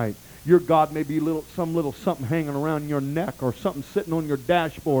you tonight, your God may be some little something hanging around your neck or something sitting on your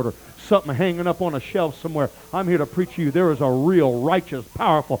dashboard or something hanging up on a shelf somewhere. I'm here to preach to you. There is a real, righteous,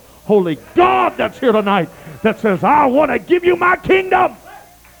 powerful, holy God that's here tonight that says, I want to give you my kingdom.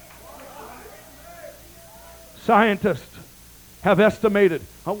 Scientists have estimated.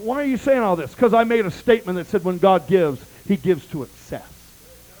 Why are you saying all this? Because I made a statement that said when God gives, He gives to excess.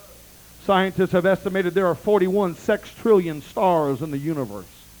 Scientists have estimated there are 41 sextrillion stars in the universe.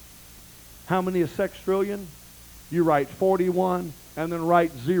 How many is sextrillion? You write 41 and then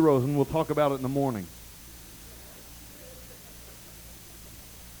write zeros, and we'll talk about it in the morning.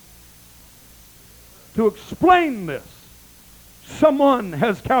 To explain this, someone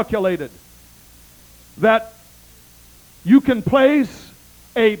has calculated that you can place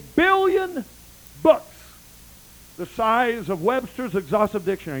 1 billion books the size of Webster's exhaustive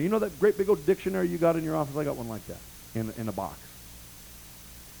dictionary. You know that great big old dictionary you got in your office? I got one like that in a box.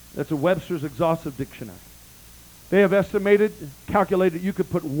 That's a Webster's exhaustive dictionary. They have calculated you could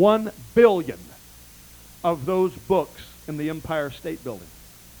put 1 billion of those books in the Empire State Building.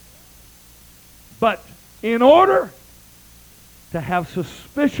 But in order to have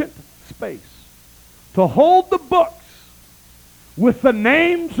sufficient space to hold the books with the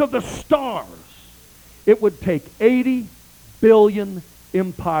names of the stars, it would take 80 billion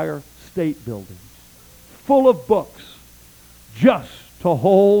Empire State Buildings full of books just to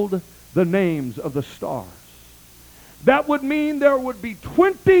hold the names of the stars. That would mean there would be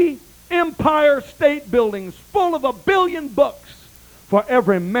 20 Empire State Buildings full of 1 billion books for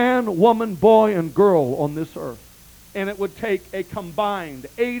every man, woman, boy, and girl on this earth. And it would take a combined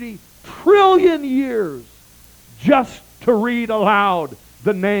 80 trillion years just to read aloud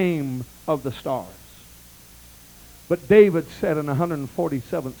the name of the stars. But David said in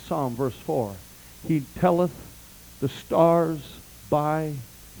 147th Psalm, verse 4, He telleth the stars by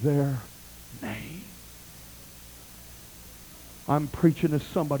their name. I'm preaching to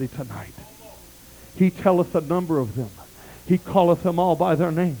somebody tonight. He telleth the number of them. He calleth them all by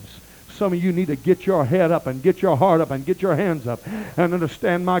their names. Some of you need to get your head up and get your heart up and get your hands up and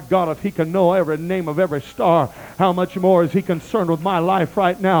understand, my God, if He can know every name of every star, how much more is He concerned with my life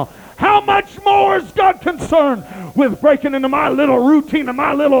right now? How much more is God concerned with breaking into my little routine and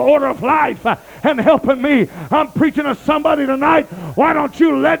my little order of life and helping me? I'm preaching to somebody tonight. Why don't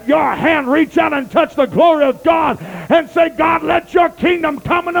you let your hand reach out and touch the glory of God and say, God, let your kingdom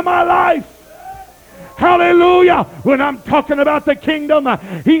come into my life. Hallelujah. When I'm talking about the kingdom,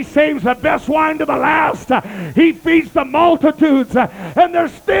 He saves the best wine to the last. He feeds the multitudes, and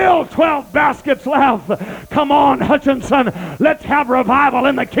there's still 12 baskets left. Come on, Hutchinson. Let's have revival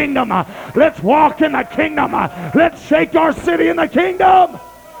in the kingdom. Let's walk in the kingdom. Let's shake our city in the kingdom.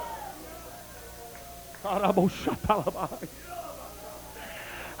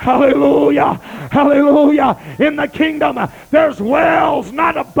 Hallelujah. Hallelujah. In the kingdom, there's wells,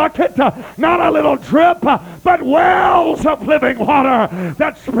 not a bucket, not a little drip, but wells of living water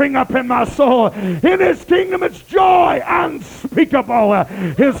that spring up in my soul. In His kingdom, it's joy unspeakable.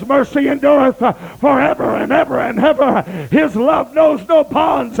 His mercy endureth forever and ever and ever. His love knows no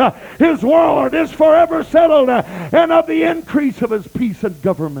bonds. His word is forever settled. And of the increase of His peace and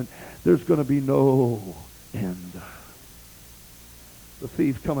government, there's going to be no end. The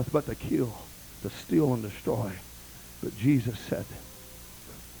thief cometh but to kill, to steal, and destroy. But Jesus said,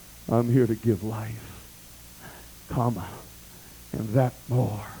 I'm here to give life, comma, and that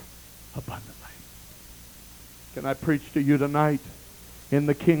more abundantly. Can I preach to you tonight? In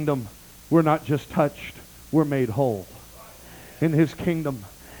the kingdom, we're not just touched, we're made whole. In His kingdom,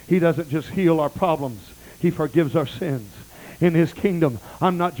 He doesn't just heal our problems, He forgives our sins. In His kingdom,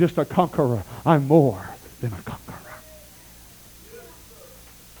 I'm not just a conqueror, I'm more than a conqueror.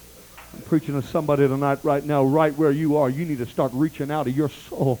 I'm preaching to somebody tonight right now, right where you are. You need to start reaching out of your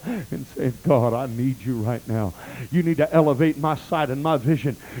soul and saying, God, I need you right now. You need to elevate my sight and my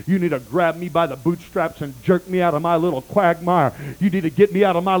vision. You need to grab me by the bootstraps and jerk me out of my little quagmire. You need to get me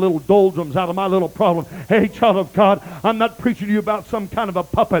out of my little doldrums, out of my little problem. Hey, child of God, I'm not preaching to you about some kind of a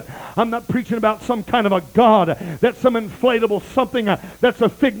puppet. I'm not preaching about some kind of a God that's some inflatable something that's a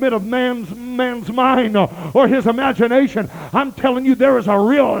figment of man's mind or his imagination. I'm telling you, there is a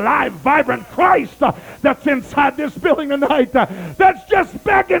real live, vibrant Christ that's inside this building tonight that's just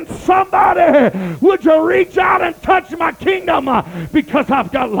begging somebody, would you reach out and touch my kingdom because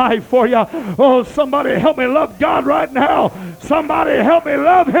I've got life for you. Oh, somebody help me love God right now. Somebody help me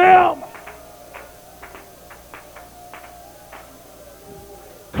love Him.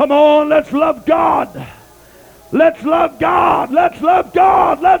 Come on, let's love God. Let's love God. Let's love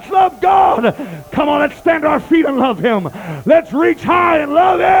God. Let's love God. Come on, let's stand to our feet and love Him. Let's reach high and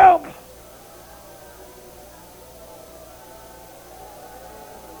love Him.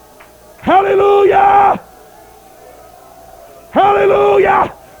 Hallelujah.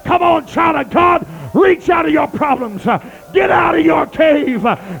 Hallelujah. Come on, child of God. Reach out of your problems. Get out of your cave.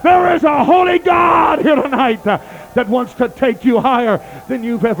 There is a holy God here tonight that wants to take you higher than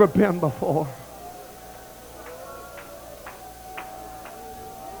you've ever been before.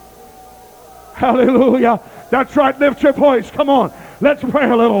 Hallelujah. That's right. Lift your voice. Come on. Let's pray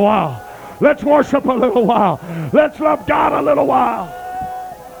a little while. Let's worship a little while. Let's love God a little while.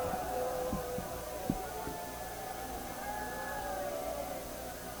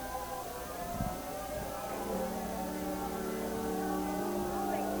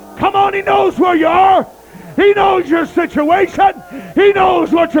 Come on, He knows where you are. He knows your situation. He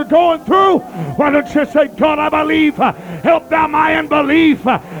knows what you're going through. Why don't you say, God, I believe. Help thou my unbelief.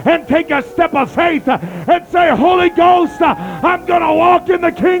 And take a step of faith and say, Holy Ghost, I'm going to walk in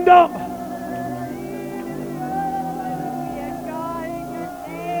the kingdom.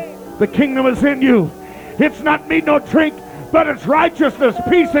 The kingdom is in you. It's not meat nor drink, but it's righteousness,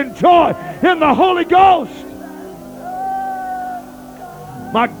 peace, and joy in the Holy Ghost.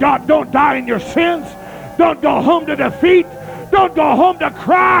 My God, don't die in your sins. Don't go home to defeat. Don't go home to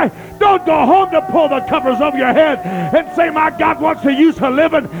cry. Don't go home to pull the covers over your head and say, my God wants to use for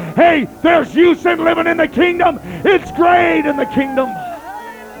living. Hey, there's use in living in the kingdom. It's great in the kingdom.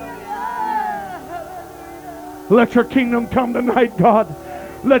 Let your kingdom come tonight, God.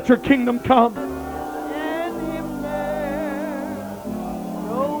 Let your kingdom come.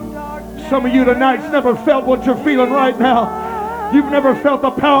 Some of you tonight's never felt what you're feeling right now. You've never felt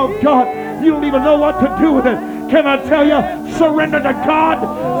the power of God. You don't even know what to do with it. Can I tell you, surrender to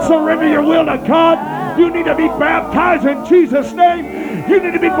God. Surrender your will to God. You need to be baptized in Jesus' name. You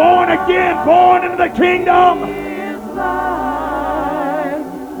need to be born again, born into the kingdom.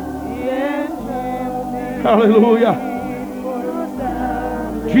 Hallelujah.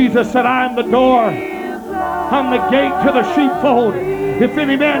 Jesus said, I am the door. I'm the gate to the sheepfold. If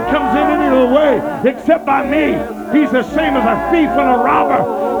any man comes in any other way except by me, he's the same as a thief and a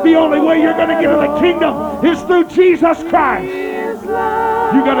robber. The only way you're going to get to the kingdom is through Jesus Christ.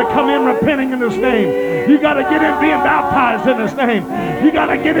 You got to come in repenting in His name. You got to get in being baptized in His name. You got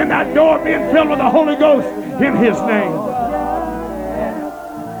to get in that door being filled with the Holy Ghost in His name.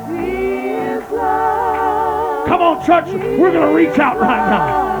 Come on, church. We're going to reach out right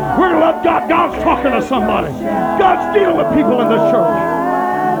now. We're going to love God. God's talking to somebody. God's dealing with people in this church.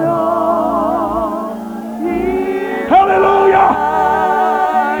 Hallelujah.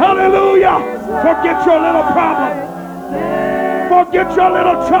 Hallelujah. Forget your little problem. Forget your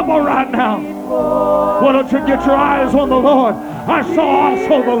little trouble right now. Why don't you get your eyes on the Lord? I saw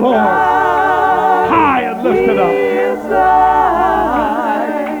also the Lord high and lifted up.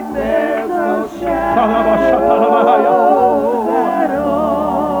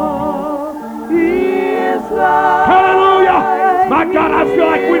 Hallelujah. My God, I feel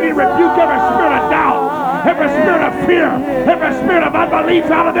like we need to rebuke every spirit of doubt, every spirit of fear, every spirit of unbelief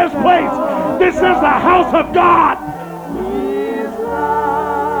out of this place. This is the house of God.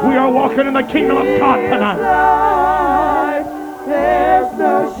 We are walking in the kingdom of God tonight. There's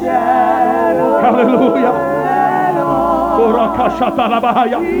no shadow. Hallelujah.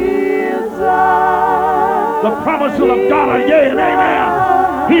 The promises of God are yea and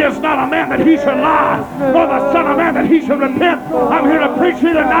amen. He is not a man that he should lie, nor the son of man that he should repent. I'm here to preach to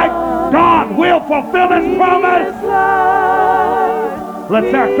you tonight. God will fulfill His promise.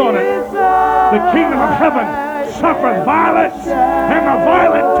 Let's act on it. The kingdom of heaven suffereth violence, and the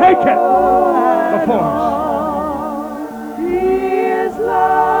violent take it the force.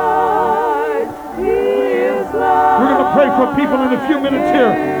 We're going to pray for people in a few minutes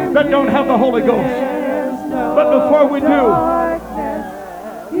here that don't have the Holy Ghost. But before we do,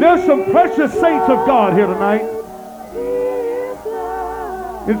 there's some precious saints of God here tonight.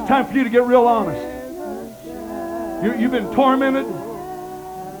 It's time for you to get real honest. You've been tormented.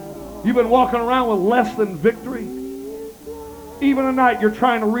 You've been walking around with less than victory. Even tonight, you're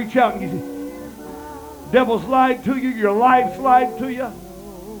trying to reach out and devil's lied to you. Your life's lied to you.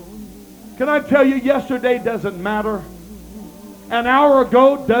 Can I tell you, yesterday doesn't matter. An hour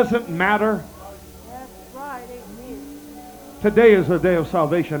ago doesn't matter. Today is the day of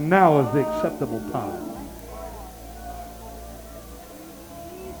salvation. Now is the acceptable time.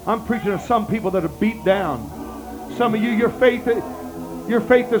 I'm preaching to some people that are beat down. Some of you, your faith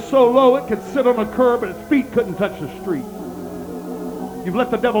is so low it could sit on a curb and its feet couldn't touch the street. You've let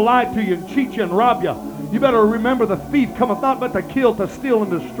the devil lie to you and cheat you and rob you. You better remember the thief cometh not but to kill, to steal,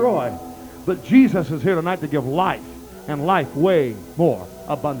 and destroy. But Jesus is here tonight to give life, and life way more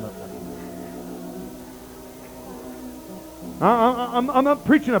abundantly. I'm not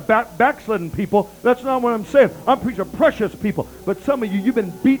preaching about backslidden people. That's not what I'm saying. I'm preaching precious people. But some of you, you've been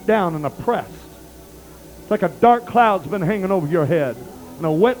beat down and oppressed. It's like a dark cloud's been hanging over your head. And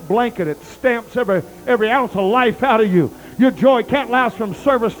a wet blanket, it stamps every ounce of life out of you. Your joy can't last from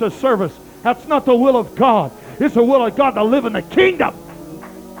service to service. That's not the will of God. It's the will of God to live in the kingdom.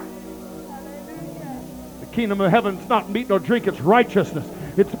 The kingdom of heaven's not meat nor drink. It's righteousness.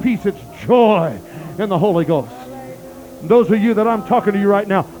 It's peace. It's joy in the Holy Ghost. And those of you that I'm talking to you right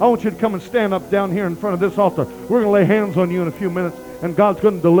now, I want you to come and stand up down here in front of this altar. We're going to lay hands on you in a few minutes, and God's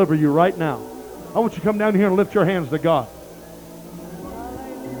going to deliver you right now. I want you to come down here and lift your hands to God.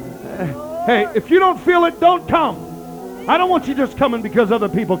 Hey, if you don't feel it, don't come. I don't want you just coming because other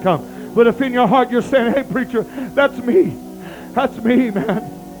people come. But if in your heart you're saying, hey, preacher, that's me. That's me,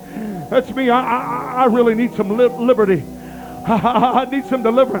 man. That's me. I really need some liberty. I need some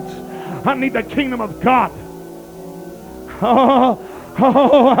deliverance. I need the kingdom of God. Oh,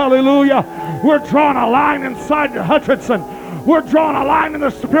 hallelujah. We're drawing a line inside Hutchinson. We're drawing a line in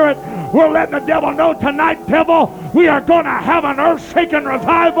the spirit. We're letting the devil know tonight, devil, we are going to have an earth-shaking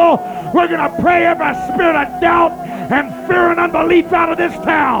revival. We're going to pray every spirit of doubt and fear and unbelief out of this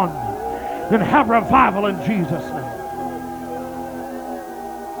town and have revival in Jesus' name.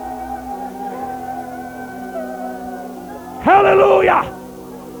 Hallelujah.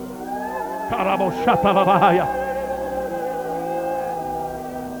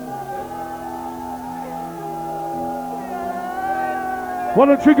 Why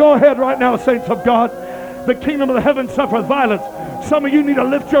don't you go ahead right now, saints of God? The kingdom of the heavens suffereth violence. Some of you need to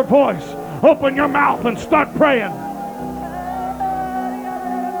lift your voice, open your mouth, and start praying.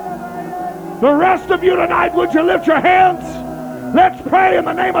 The rest of you tonight, would you lift your hands? Let's pray in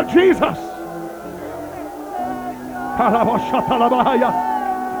the name of Jesus.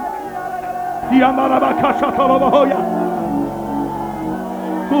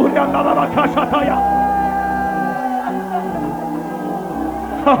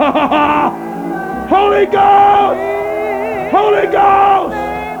 Holy Ghost! Holy Ghost!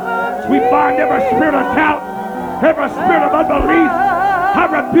 We bind every spirit of doubt, every spirit of unbelief. I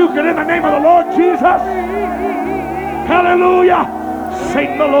rebuke it in the name of the Lord Jesus. Hallelujah!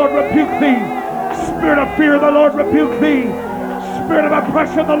 Satan, the Lord rebuke thee. Spirit of fear, the Lord rebuke thee. Spirit of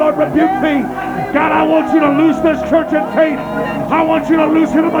oppression, the Lord rebuke thee. God, I want you to loose this church in faith. I want you to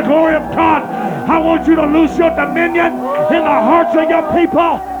loose it in the glory of God. I want you to loose your dominion in the hearts of your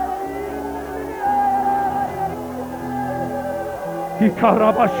people.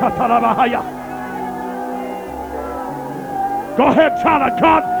 Go ahead, child of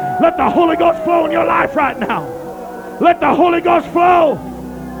God. Let the Holy Ghost flow in your life right now. Let the Holy Ghost flow.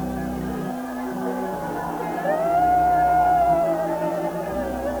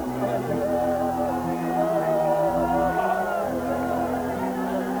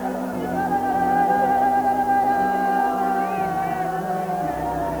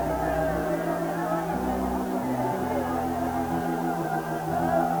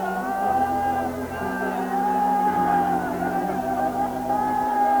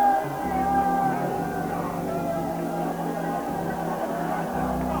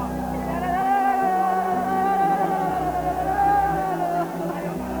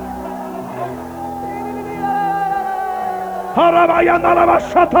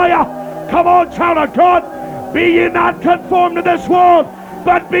 Come on, child of God. Be ye not conformed to this world,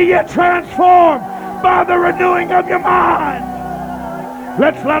 but be ye transformed by the renewing of your mind.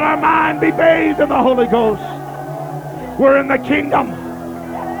 Let's let our mind be bathed in the Holy Ghost. We're in the kingdom.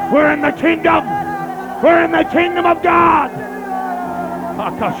 We're in the kingdom. We're in the kingdom of God.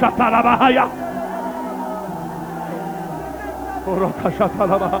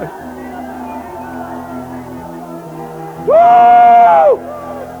 Woo!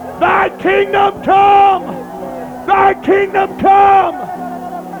 Thy kingdom come! Thy kingdom come!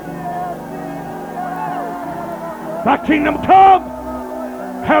 Thy kingdom come!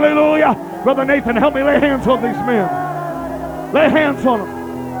 Hallelujah! Brother Nathan, help me lay hands on these men. Lay hands on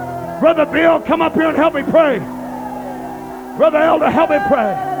them. Brother Bill, come up here and help me pray. Brother Elder, help me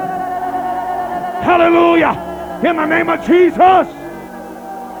pray. Hallelujah! In the name of Jesus!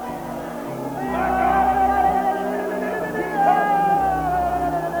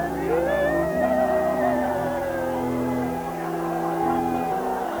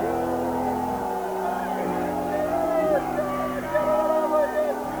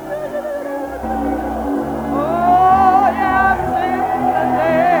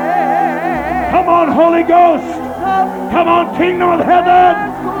 Holy Ghost, come on, kingdom of heaven.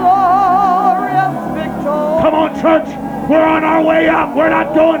 Come on, church, we're on our way up. We're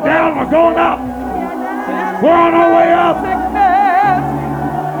not going down, we're going up. We're on our way up.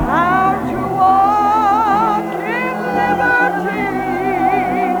 How to walk in liberty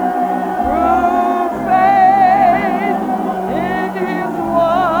through faith in His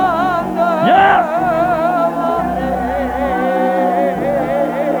wonderful Yes.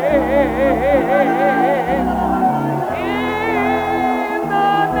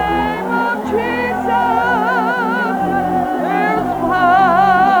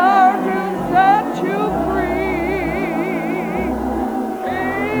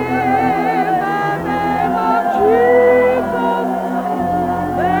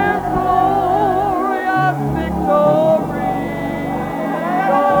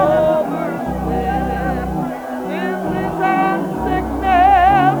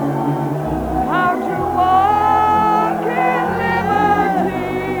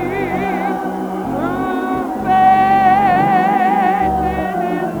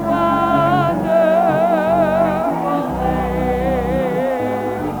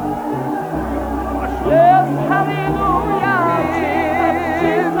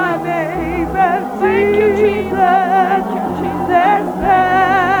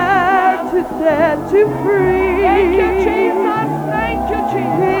 Set you free. Thank you, Jesus. Thank you,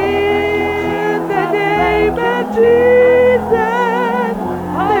 Jesus. In the name of Jesus,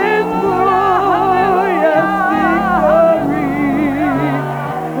 there's glorious victory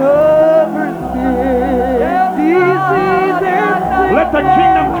over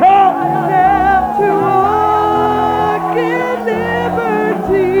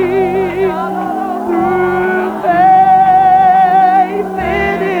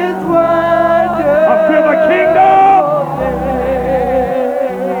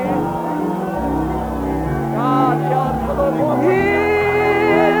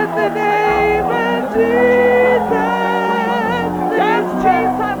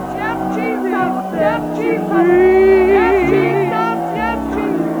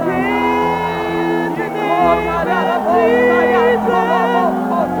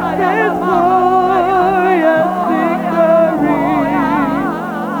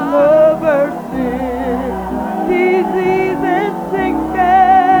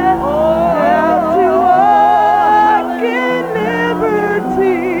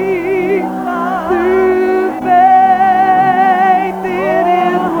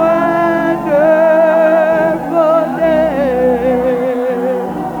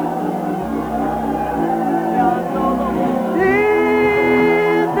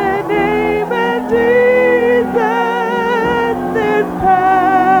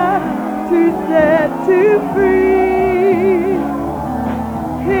free.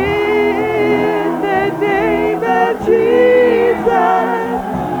 In the name of Jesus,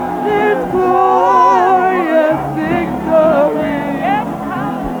 there's glorious victory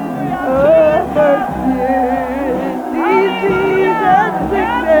over sin, disease, and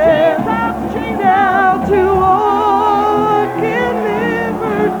sickness. Now to walk in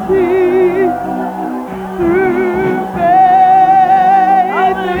liberty through faith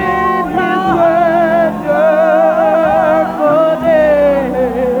in His wonderful name.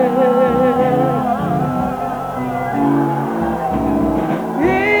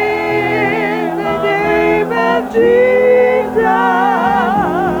 In the name of Jesus,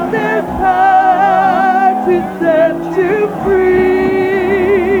 there's power to set you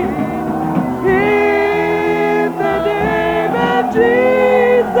free. In the name of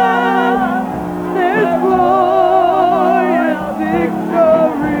Jesus, there's glorious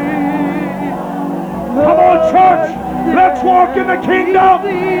victory. Come on, church. Let's walk in the kingdom.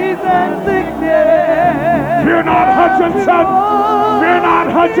 Disease and sickness. Fear not, Hutchinson. Fear not,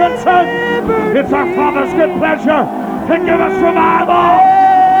 Hutchinson. It's our Father's good pleasure to give us revival.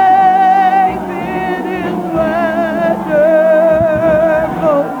 Faith in His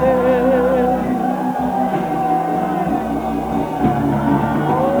wonderful name.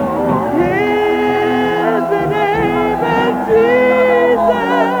 In the name of Jesus,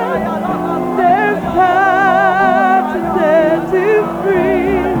 there's power to set you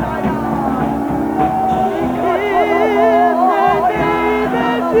free. In the name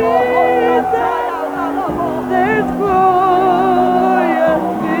of Jesus, there's glorious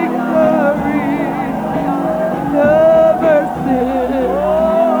victory over sin,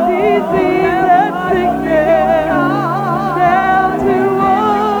 disease, and sickness. Now to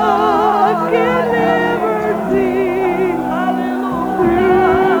walk in liberty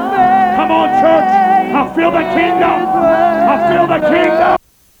through faith. Come on, church. I feel the kingdom. I feel the kingdom.